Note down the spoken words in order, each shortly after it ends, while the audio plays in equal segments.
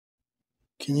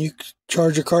Can you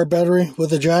charge a car battery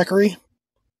with a Jackery?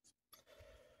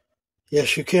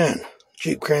 Yes, you can.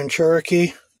 Jeep Grand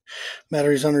Cherokee.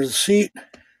 Battery's under the seat.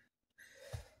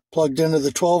 Plugged into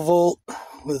the 12 volt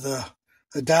with a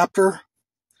adapter.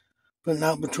 Putting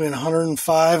out between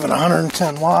 105 and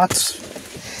 110 watts.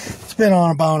 It's been on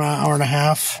about an hour and a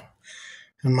half.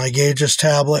 And my gauges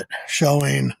tablet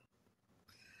showing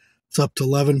it's up to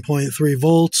 11.3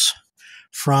 volts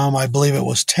from, I believe it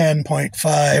was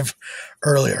 10.5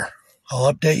 earlier.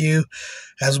 I'll update you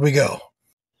as we go.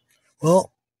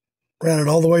 Well, ran it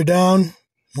all the way down,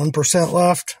 1%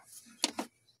 left.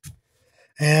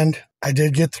 And I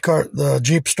did get the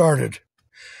Jeep started.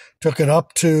 Took it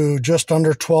up to just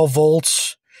under 12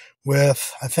 volts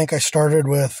with, I think I started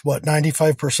with,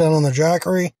 95% on the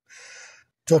Jackery.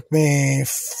 Took me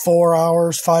 4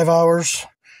 hours, 5 hours.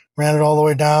 Ran it all the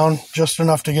way down, just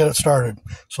enough to get it started.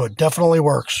 So it definitely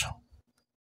works.